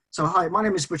So hi, my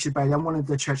name is Richard Bailey. I'm one of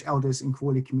the church elders in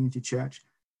Crawley Community Church.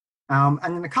 And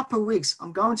in a couple of weeks,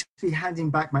 I'm going to be handing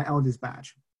back my elder's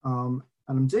badge. And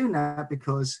I'm doing that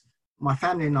because my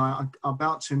family and I are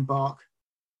about to embark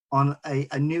on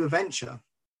a new venture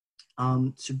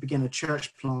to begin a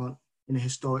church plant in the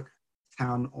historic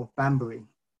town of Banbury.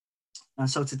 And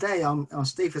so today,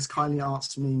 Steve has kindly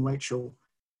asked me and Rachel,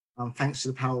 thanks to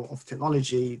the power of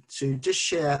technology, to just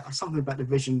share something about the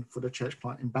vision for the church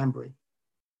plant in Banbury.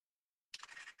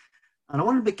 And I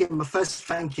want to begin by first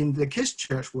thanking the Kids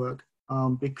Church work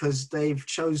because they've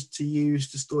chose to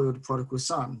use the story of the prodigal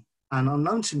son. And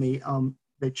unknown to me,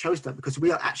 they chose that because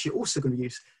we are actually also going to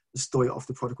use the story of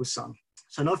the prodigal son.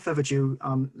 So no further ado,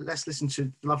 let's listen to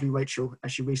lovely Rachel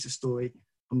as she reads the story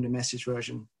from the Message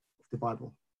version of the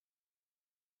Bible.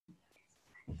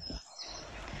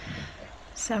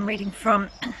 So I'm reading from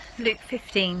Luke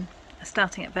 15,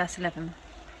 starting at verse 11.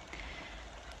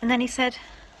 And then he said,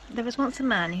 "There was once a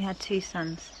man who had 2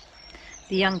 sons.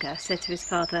 The younger said to his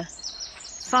father,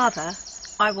 'Father,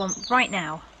 I want right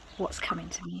now what's coming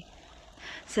to me.'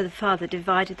 So the father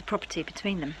divided the property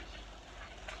between them.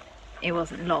 It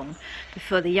wasn't long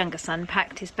before the younger son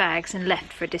packed his bags and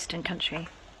left for a distant country.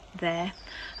 There,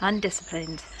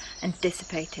 undisciplined and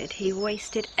dissipated, he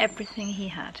wasted everything he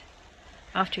had.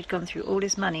 After he'd gone through all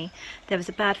his money, there was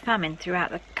a bad famine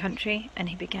throughout the country, and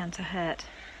he began to hurt.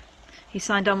 He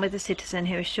signed on with a citizen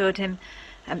who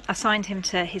assigned him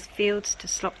to his fields to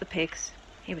slop the pigs.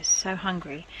 He was so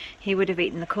hungry he would have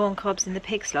eaten the corn cobs in the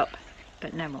pig slop,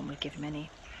 but no one would give him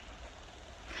any.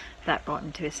 That brought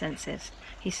him to his senses.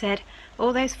 He said,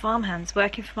 'All those farmhands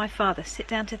working for my father sit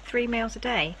down to 3 meals a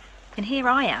day, and here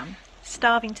I am,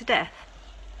 starving to death.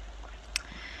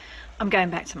 I'm going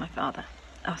back to my father.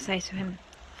 I'll say to him,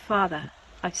 Father,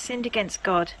 I've sinned against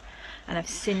God, and I've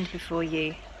sinned before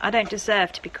you. I don't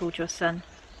deserve to be called your son.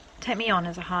 Take me on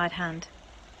as a hired hand.'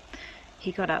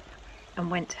 He got up and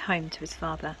went home to his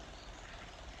father.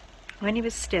 When he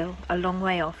was still a long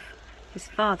way off, his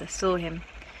father saw him.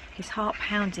 His heart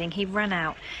pounding, he ran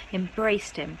out,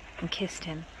 embraced him, and kissed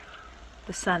him.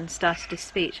 The son started his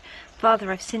speech.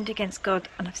 'Father, I've sinned against God,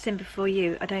 and I've sinned before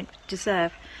you. I don't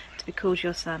deserve to be called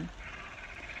your son.'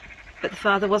 But the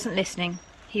father wasn't listening.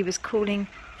 He was calling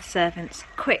the servants.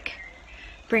 'Quick,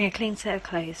 bring a clean set of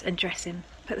clothes and dress him.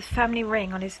 Put the family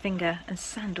ring on his finger and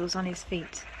sandals on his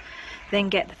feet. Then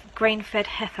get the grain-fed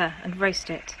heifer and roast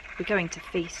it. We're going to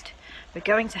feast. We're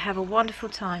going to have a wonderful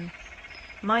time.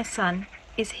 My son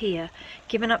is here,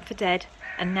 given up for dead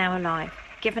and now alive,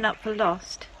 given up for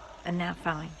lost and now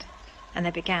found.' And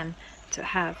they began to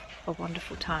have a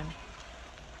wonderful time."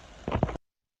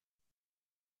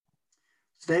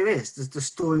 So there is the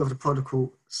story of the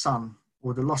prodigal son,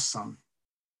 or the lost son.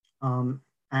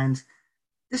 And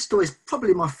this story is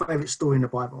probably my favourite story in the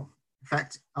Bible. In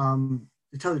fact,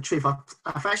 to tell the truth,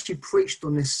 I've actually preached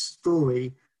on this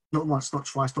story not once, not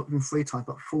twice, not even 3 times,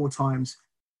 but 4 times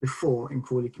before in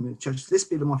Crawley Community Church. This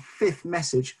will be my 5th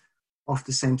message of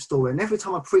the same story. And every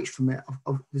time I preach from it,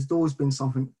 there's always been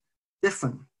something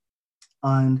different.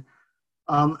 And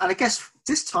I guess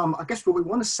this time, what we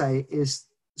want to say is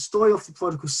the story of the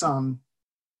prodigal son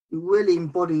really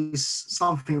embodies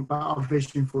something about our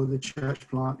vision for the church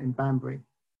plant in Banbury.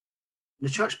 The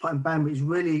church plant in Banbury is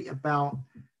really about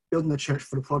building a church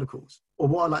for the prodigals, or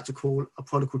what I like to call a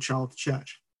prodigal child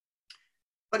church.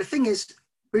 But the thing is,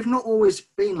 we've not always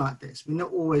been like this. We've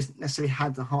not always necessarily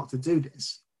had the heart to do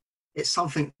this. It's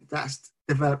something that's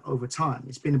developed over time.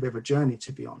 It's been a bit of a journey,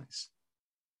 to be honest.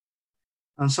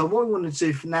 And so what we want to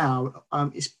do for now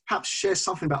is perhaps share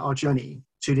something about our journey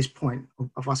to this point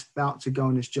of us about to go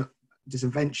on this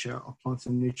adventure of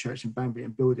planting a new church in Banbury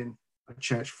and building a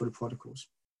church for the prodigals.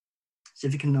 So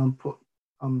if you can put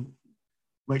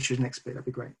Rachel's next bit, that'd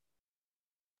be great.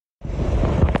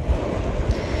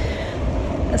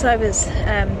 As I was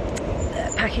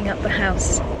packing up the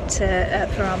house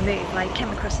for our move, I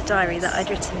came across a diary that I'd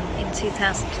written in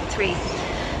 2003,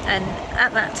 and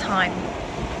at that time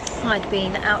I'd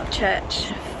been out of church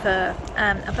for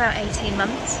about 18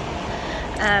 months,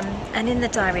 and in the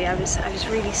diary I was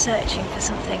really searching for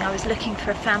something. I was looking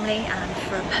for a family and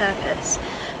for a purpose,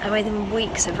 and within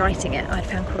weeks of writing it, I'd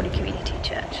found Crawley Community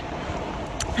Church.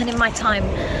 And in my time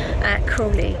at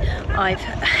Crawley, I've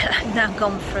now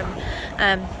gone from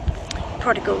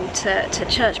prodigal to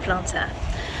church planter,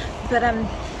 but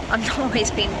I've not always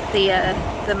been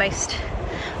the most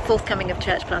forthcoming of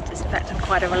church planters. In fact, I'm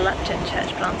quite a reluctant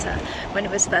church planter. When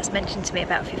it was first mentioned to me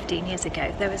about 15 years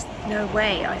ago, there was no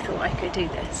way I thought I could do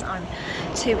this. I'm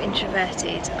too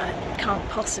introverted. I can't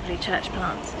possibly church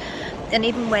plant. and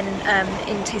even when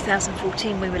in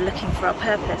 2014 we were looking for our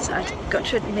purpose, I've got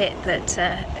to admit that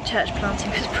church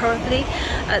planting was probably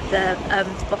at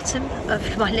the bottom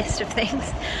of my list of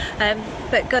things.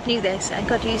 But God knew this, and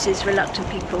God uses reluctant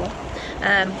people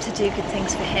to do good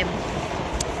things for Him.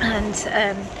 And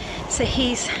so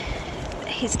He's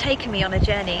taken me on a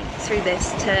journey through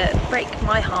this to break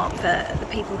my heart for the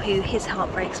people who His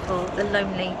heart breaks for, the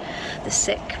lonely, the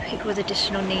sick, people with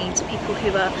additional needs, people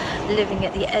who are living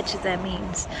at the edge of their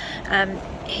means.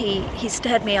 He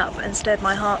stirred me up and stirred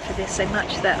my heart for this so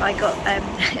much that I got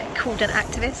called an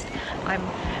activist. I'm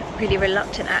really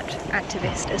reluctant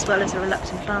activist as well as a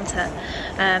reluctant planter,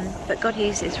 but God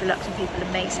uses reluctant people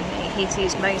amazingly. He's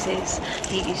used Moses,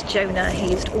 He used Jonah,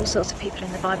 He used all sorts of people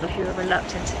in the Bible who are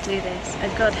reluctant to do this,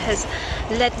 and God has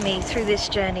led me through this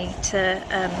journey to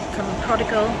from a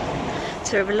prodigal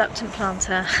to a reluctant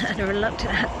planter and a reluctant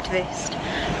activist,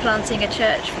 planting a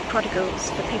church for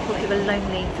prodigals, for people who are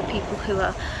lonely, for people who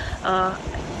are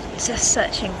just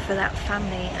searching for that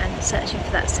family and searching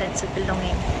for that sense of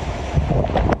belonging.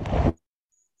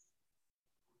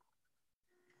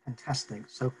 Fantastic.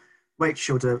 So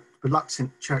Rachel, the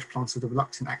reluctant church planter, the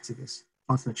reluctant activist,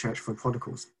 planting a church for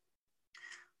prodigals.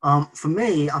 For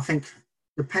me, I think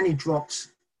the penny dropped,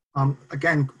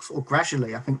 again, sort of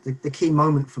gradually. I think the key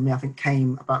moment for me, I think,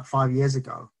 came about 5 years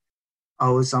ago. I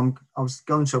was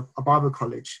going to a Bible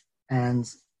college, and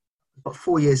about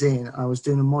 4 years in, I was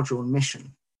doing a module on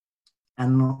mission.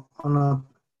 And on a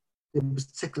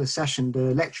particular session,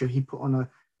 the lecturer, he put on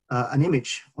an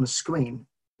image on a screen,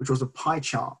 which was a pie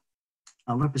chart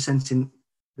representing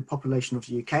the population of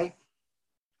the UK.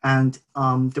 And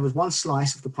there was one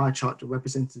slice of the pie chart that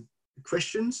represented the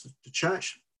Christians, the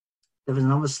church. There was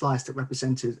another slice that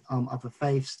represented other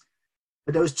faiths.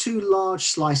 But there was two large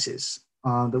slices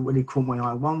that really caught my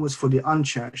eye. One was for the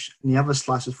unchurched, and the other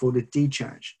slice was for the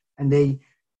de-churched. And they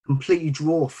completely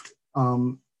dwarfed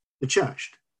the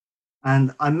churched.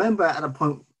 And I remember at a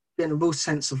point getting a real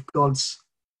sense of God's,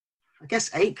 I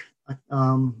guess, ache,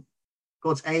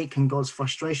 God's ache and God's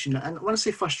frustration. And when I say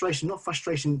frustration, not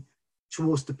frustration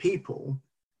towards the people,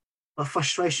 but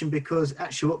frustration because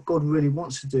actually what God really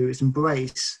wants to do is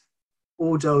embrace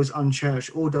all those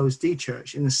unchurched, all those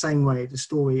de-churched, in the same way the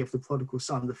story of the prodigal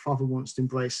son, the father wants to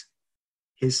embrace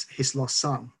his lost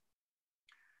son.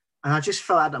 And I just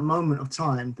felt at that moment of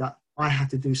time that I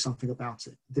had to do something about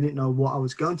it. I didn't know what I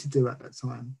was going to do at that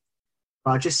time,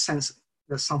 but I just sensed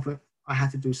that I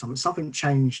had to do something. Something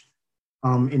changed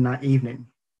in that evening.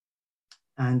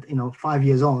 And, 5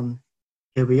 years on,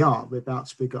 here we are. We're about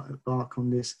to embark on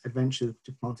this adventure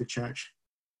to plant a church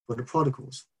for the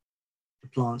prodigals, to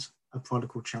plant a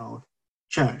prodigal child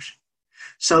church.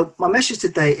 So my message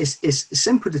today is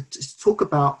simple to talk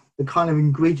about the kind of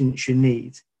ingredients you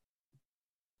need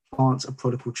to plant a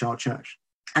prodigal child church.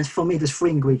 And for me, there's 3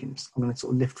 ingredients I'm going to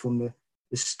sort of lift from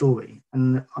the story.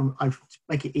 And I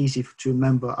make it easy to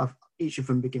remember. Each of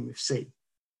them begin with C.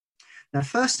 Now,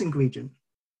 first ingredient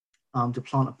to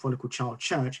plant a prodigal child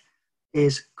church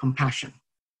is compassion.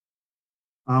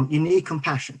 You need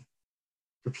compassion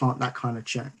to plant that kind of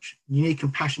church. You need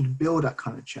compassion to build that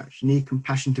kind of church. You need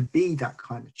compassion to be that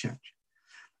kind of church.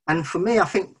 And for me, I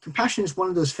think compassion is one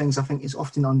of those things I think is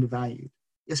often undervalued.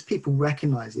 Yes, people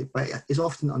recognize it, but it's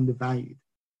often undervalued.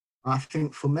 I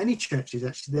think for many churches,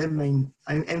 actually, their main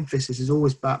emphasis is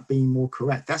always about being more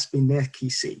correct. That's been their key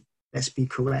C. Let's be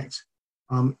correct,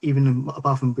 even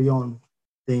above and beyond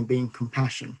being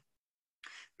compassion.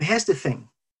 But here's the thing.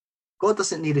 God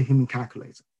doesn't need a human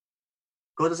calculator.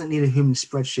 God doesn't need a human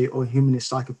spreadsheet or a human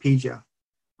encyclopedia,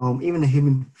 even a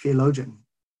human theologian.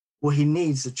 What he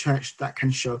needs is a church that can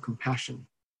show compassion,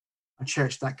 a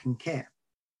church that can care.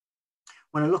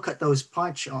 When I look at those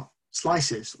pie chart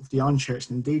slices of the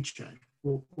unchurched and de-churched,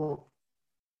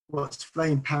 what's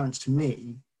very apparent to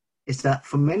me is that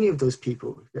for many of those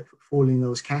people that fall in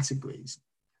those categories,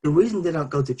 the reason they don't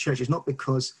go to church is not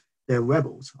because they're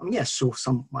rebels. I mean, yes, sure,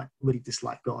 some might really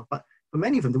dislike God, but for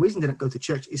many of them, the reason they don't go to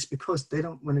church is because they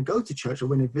don't, when they go to church or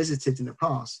when they visited in the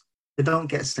past, they don't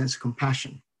get a sense of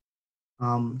compassion.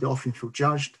 They often feel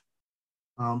judged,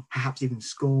 perhaps even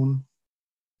scorned,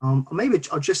 or maybe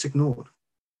are just ignored.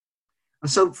 And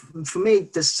so for me,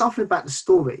 there's something about the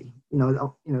story,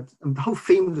 the whole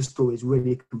theme of the story is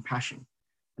really compassion.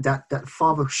 That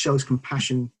father shows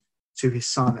compassion to his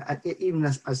son, even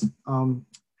as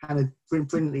Hannah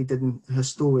brilliantly did in her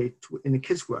story in the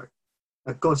kids' work,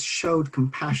 that God showed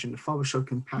compassion, the father showed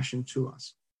compassion to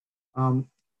us.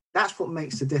 That's what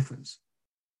makes the difference.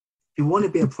 If you want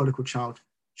to be a prodigal child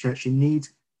church, you need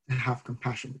to have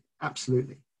compassion,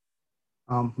 absolutely,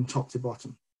 from top to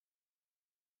bottom.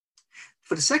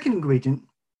 For the second ingredient,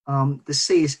 the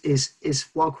C is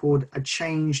what I called a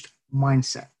changed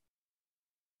mindset.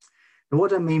 And what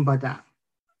do I mean by that?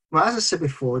 Well, as I said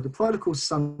before, the prodigal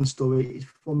son story,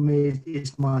 for me,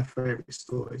 is my favorite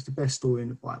story. It's the best story in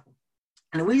the Bible.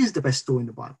 And the reason it's the best story in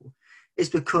the Bible is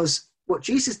because what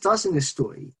Jesus does in this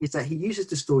story is that he uses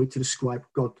the story to describe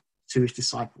God to his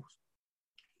disciples.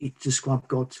 He describes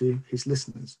God to his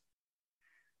listeners.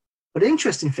 But the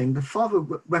interesting thing, the Father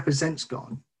represents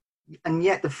God, and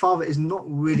yet the Father is not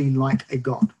really like a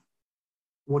God.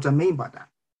 What do I mean by that?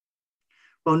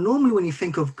 Well, normally when you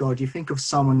think of God, you think of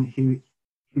someone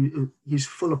who's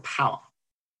full of power,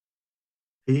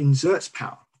 who exerts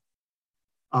power,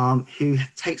 who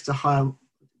takes the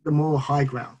moral high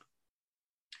ground,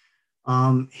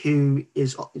 who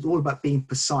is all about being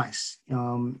precise,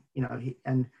 and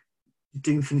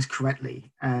doing things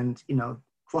correctly, and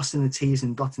crossing the T's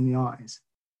and dotting the I's,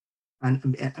 and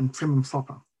prim and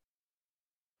proper.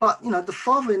 But the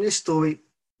Father in this story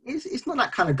is not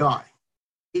that kind of guy.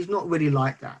 He's not really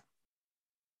like that.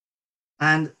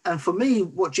 And for me,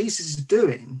 what Jesus is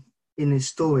doing in this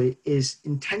story is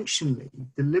intentionally,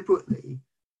 deliberately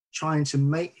trying to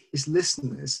make his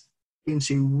listeners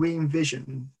into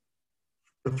re-envision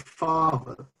the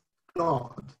Father,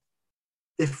 God,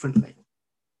 differently.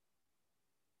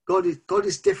 God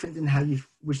is different than how you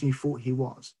originally thought he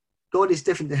was. God is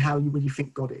different than how you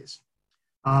think God is.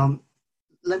 Let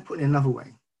me put it another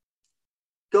way.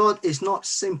 God is not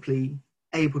simply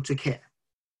able to care.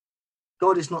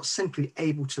 God is not simply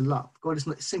able to love. God is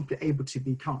not simply able to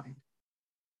be kind.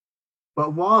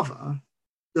 But rather,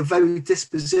 the very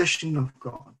disposition of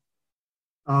God,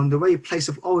 the very place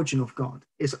of origin of God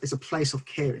is a place of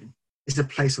caring, is a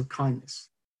place of kindness.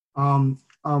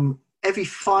 Every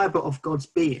fiber of God's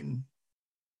being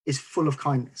is full of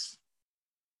kindness.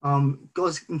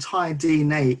 God's entire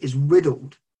DNA is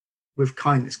riddled with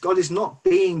kindness. God is not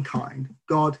being kind.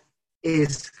 God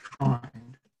is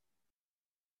kind.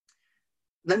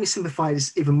 Let me simplify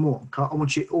this even more. I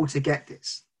want you all to get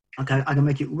this. Okay, I'm gonna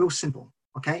make it real simple.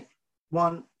 Okay,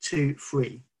 1, 2,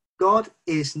 3. God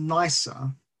is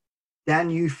nicer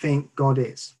than you think God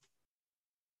is.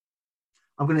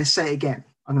 I'm going to say it again.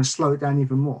 I'm going to slow it down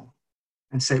even more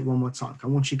and say it one more time. I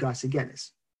want you guys to get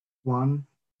this. 1,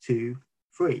 2,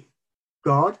 3.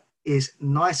 God is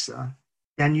nicer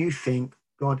than you think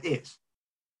God is.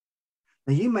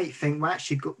 Now you may think, well,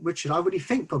 actually, Richard, I really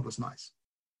think God was nice.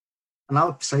 And I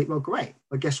would say, well, great.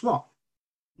 But guess what?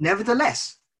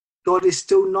 Nevertheless, God is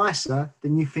still nicer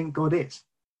than you think God is.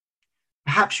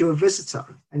 Perhaps you're a visitor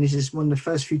and this is one of the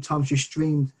first few times you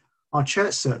streamed our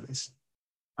church service.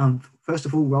 First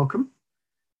of all, welcome.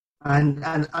 And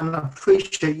I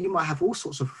appreciate you might have all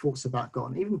sorts of thoughts about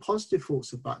God, even positive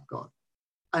thoughts about God.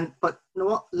 But you know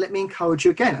what? Let me encourage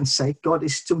you again and say God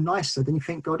is still nicer than you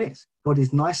think God is. God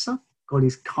is nicer. God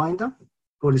is kinder.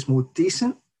 God is more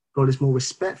decent. God is more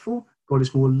respectful. God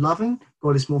is more loving.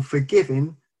 God is more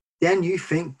forgiving than you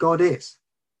think God is.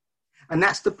 And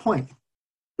that's the point.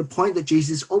 The point that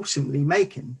Jesus is ultimately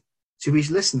making to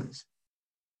his listeners,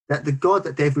 that the God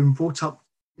that they've been brought up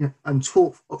and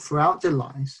taught throughout their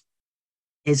lives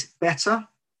is better,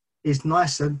 is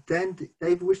nicer than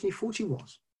they originally thought he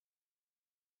was.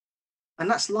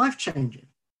 And that's life-changing.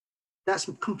 That's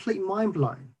complete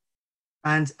mind-blowing.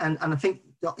 And I think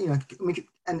that,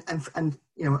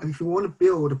 if you want to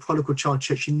build a prodigal child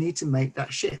church, you need to make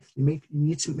that shift. You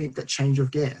need to make that change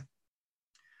of gear.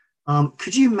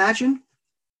 Could you imagine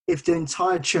if the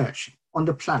entire church on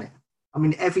the planet,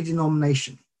 every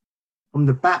denomination, from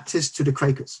the Baptists to the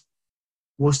Quakers,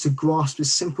 was to grasp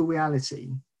this simple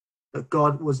reality that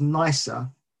God was nicer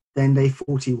than they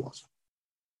thought he was?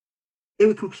 It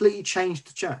would completely change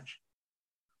the church.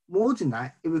 More than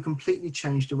that, it would completely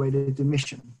change the way they do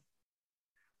mission.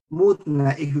 More than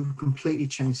that, it would completely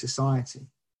change society.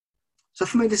 So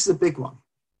for me, this is a big one.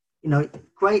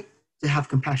 Great to have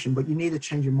compassion, but you need a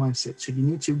change of mindset. So you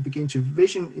need to begin to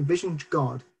envision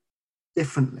God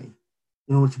differently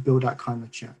in order to build that kind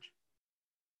of church.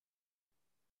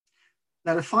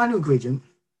 Now, the final ingredient,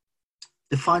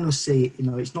 the final C,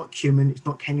 it's not cumin, it's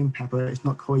not cayenne pepper, it's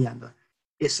not coriander.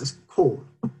 It's a call,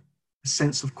 a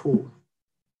sense of call.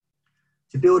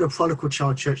 To build a prodigal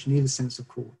child church, you need a sense of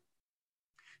call.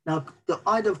 Now, the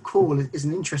idea of call is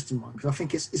an interesting one because I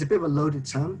think it's a bit of a loaded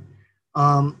term.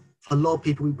 For a lot of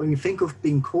people, when you think of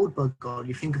being called by God,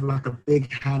 you think of like a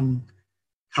big hand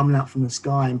coming out from the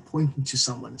sky and pointing to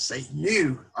someone and say,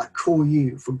 I call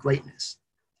you for greatness.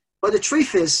 But the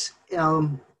truth is,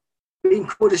 being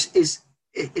called is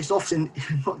often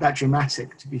not that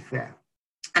dramatic, to be fair.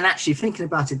 And actually thinking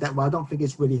about it that way, I don't think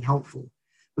it's really helpful.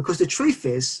 Because the truth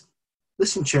is,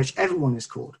 listen, church, everyone is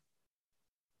called.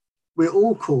 We're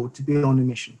all called to be on a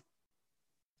mission.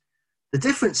 The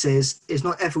difference is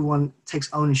not everyone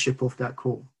takes ownership of that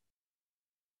call.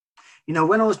 You know,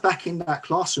 when I was back in that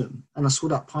classroom and I saw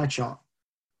that pie chart,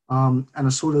 and I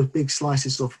saw those big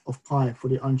slices of pie for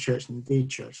the unchurched and the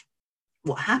de-churched,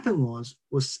 what happened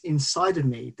was inside of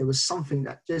me, there was something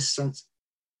that just sensed,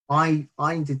 I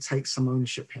need to take some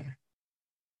ownership here.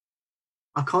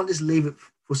 I can't just leave it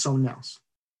for someone else.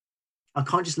 I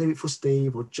can't just leave it for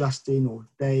Steve or Justin or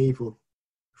Dave or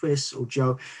Chris or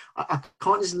Joe. I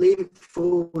can't just leave it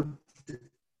for the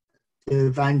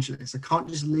evangelist. I can't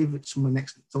just leave it to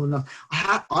someone else.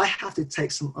 I have to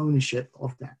take some ownership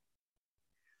of that.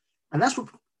 And that's what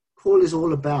call is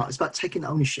all about. It's about taking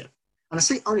ownership. And I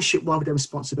say ownership rather than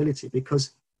responsibility,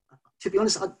 because to be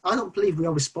honest, I don't believe we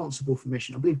are responsible for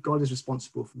mission. I believe God is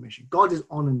responsible for mission. God is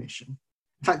on a mission.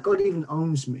 In fact, God even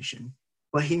owns mission,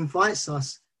 but he invites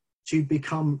us to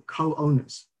become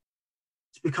co-owners,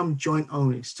 to become joint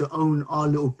owners, to own our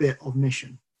little bit of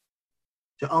mission,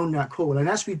 to own that call. And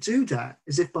as we do that,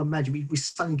 as if by magic, we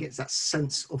suddenly get that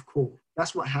sense of call.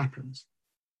 That's what happens.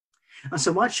 And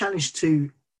so my challenge to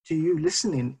you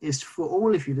listening is for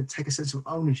all of you to take a sense of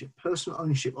ownership, personal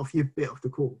ownership of your bit of the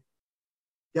call,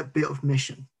 that bit of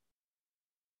mission.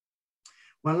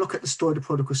 When I look at the story of the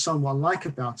prodigal son, what I like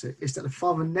about it is that the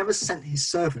father never sent his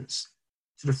servants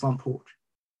to the front porch.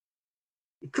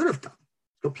 He could have done.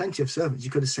 He's got plenty of servants. He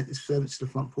could have sent his servants to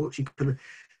the front porch. He could have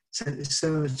sent his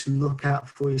servants to look out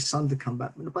for his son to come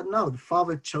back. But no, the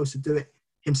father chose to do it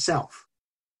himself.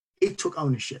 He took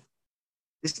ownership.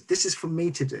 This is for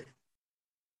me to do.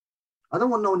 I don't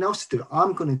want no one else to do it.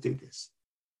 I'm going to do this.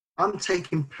 I'm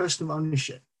taking personal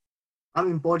ownership.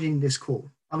 I'm embodying this call.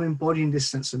 I'm embodying this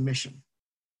sense of mission.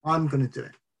 I'm going to do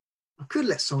it. I could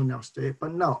let someone else do it,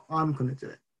 but no, I'm going to do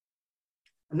it.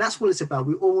 And that's what it's about.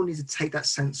 We all need to take that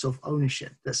sense of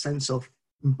ownership, that sense of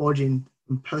embodying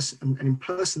and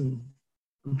personalizing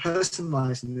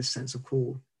this sense of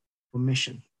call for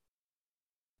mission.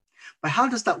 But how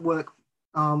does that work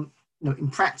in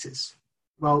practice?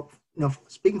 Well,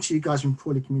 speaking to you guys from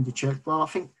Crawley Community Church, well, I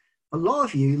think a lot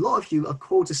of you are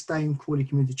called to stay in Crawley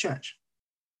Community Church.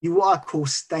 You are called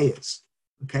stayers,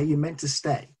 okay? You're meant to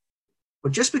stay.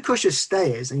 But just because you're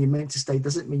stayers and you're meant to stay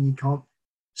doesn't mean you can't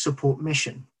support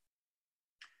mission.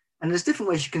 And there's different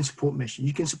ways you can support mission.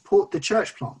 You can support the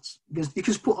church plants. You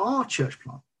can support our church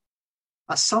plant.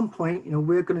 At some point,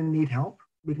 we're going to need help.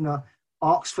 We're going to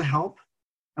ask for help.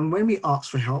 And when we ask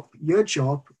for help, your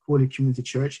job, Crawley Community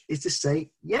Church, is to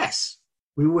say, yes,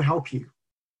 we will help you.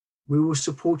 We will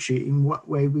support you in what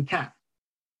way we can.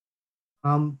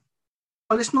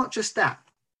 But it's not just that.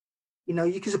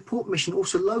 You can support mission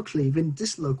also locally within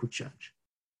this local church.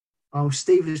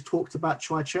 Steve has talked about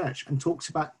Tri Church and talks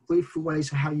about brief ways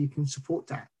of how you can support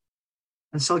that.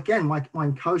 And so again, my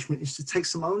encouragement is to take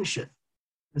some ownership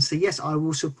and say, yes, I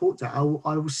will support that. I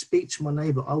will speak to my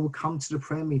neighbor. I will come to the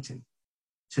prayer meeting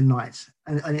tonight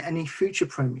and any future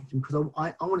prayer meeting, because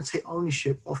I want to take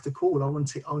ownership of the call. I want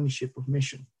to take ownership of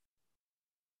mission.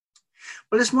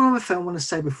 But there's one other thing I want to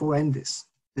say before I end this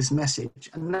message,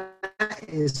 and that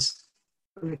is,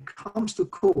 when it comes to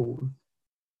call,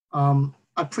 I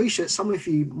appreciate some of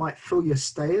you might feel you're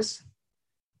stayers,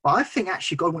 but I think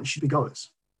actually God wants you to be goers.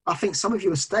 I think some of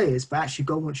you are stayers, but actually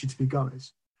God wants you to be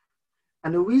goers.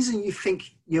 And the reason you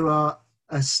think you are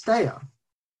a stayer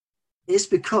is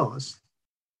because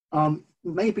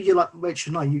maybe you're like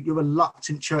Rachel and I, you're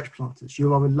reluctant church planters,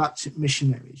 you are reluctant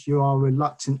missionaries, you are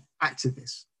reluctant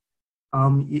activists.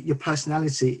 Your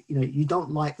personality, you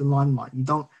don't like the limelight. You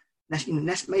don't,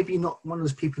 maybe you're not one of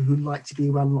those people who like to be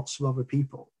around lots of other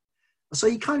people. So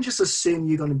you can't just assume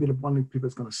you're going to be the one of the people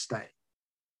that's going to stay.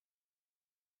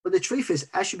 But the truth is,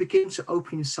 as you begin to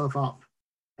open yourself up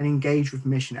and engage with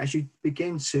mission, as you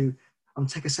begin to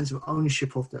take a sense of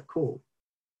ownership of that call,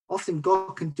 often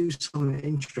God can do something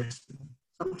interesting.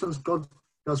 Sometimes God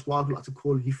does what I would like to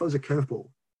call it, he throws a curveball.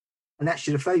 And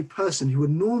actually the very person who would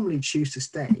normally choose to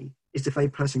stay is the very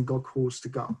person God calls to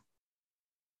go.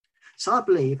 So I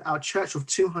believe our church of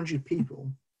 200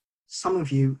 people, some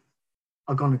of you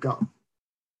are going to go.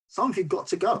 Some of you got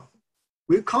to go.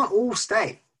 We can't all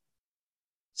stay.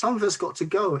 Some of us got to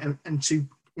go and to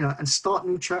and start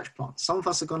new church plants. Some of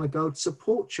us are going to go to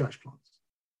support church plants.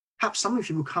 Perhaps some of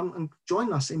you will come and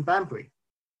join us in Banbury.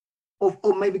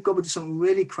 Or maybe God will do something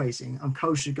really crazy and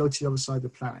encourage you to go to the other side of the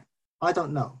planet. I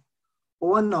don't know.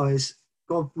 All I know is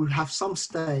God will have some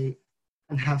stay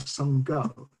and have some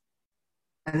go.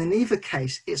 And in either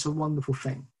case, it's a wonderful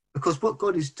thing. Because what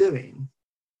God is doing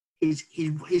is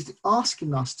he's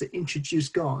asking us to introduce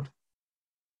God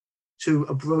to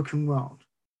a broken world,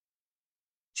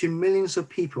 to millions of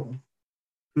people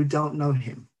who don't know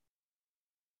him.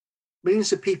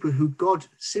 Millions of people who God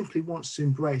simply wants to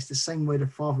embrace the same way the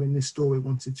Father in this story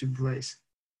wanted to embrace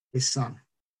his Son.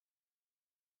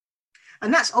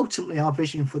 And that's ultimately our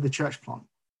vision for the church plant.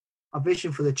 Our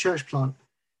vision for the church plant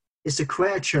is to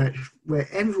create a church where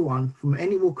everyone from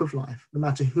any walk of life, no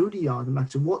matter who they are, no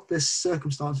matter what their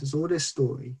circumstances or their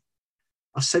story,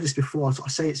 I've said this before, I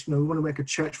say it's, we want to make a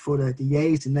church for the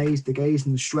yays, the nays, the gays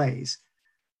and the strays,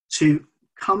 to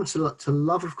come to the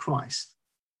love of Christ,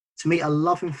 to meet a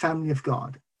loving family of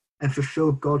God and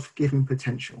fulfill God's given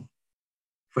potential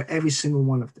for every single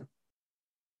one of them.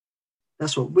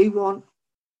 That's what we want.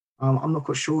 I'm not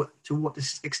quite sure to what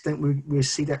extent we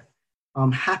see that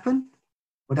happen,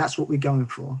 but that's what we're going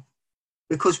for,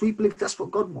 because we believe that's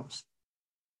what God wants.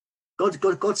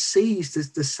 God sees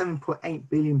the 7.8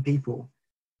 billion people,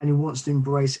 and he wants to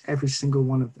embrace every single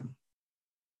one of them.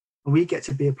 And we get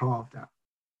to be a part of that.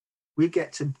 We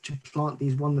get to plant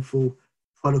these wonderful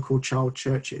prodigal child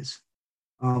churches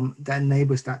that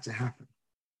enables that to happen.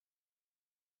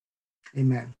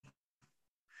 Amen.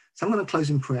 So I'm going to close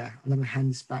in prayer, and I'm going to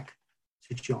hand this back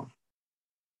to John.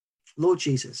 Lord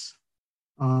Jesus,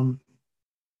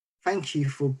 thank you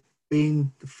for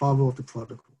being the father of the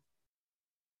prodigal.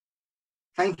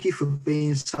 Thank you for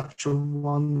being such a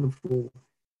wonderful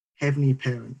heavenly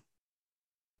parent,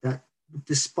 that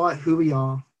despite who we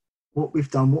are, what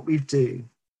we've done, what we do,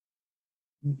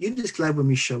 you're just glad when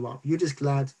we show up. You're just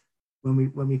glad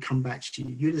when we come back to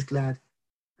you. You're just glad,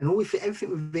 and everything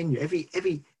within you,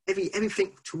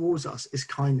 everything towards us is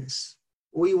kindness.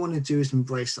 All you want to do is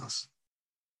embrace us,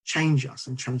 change us,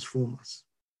 and transform us.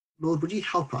 Lord, would you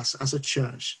help us as a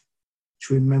church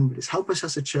to remember this? Help us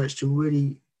as a church to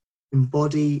really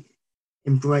embody,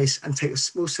 embrace, and take a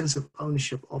small sense of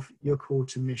ownership of your call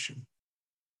to mission.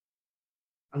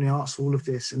 And I ask all of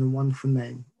this in the wonderful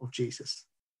name of Jesus.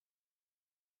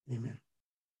 Amen.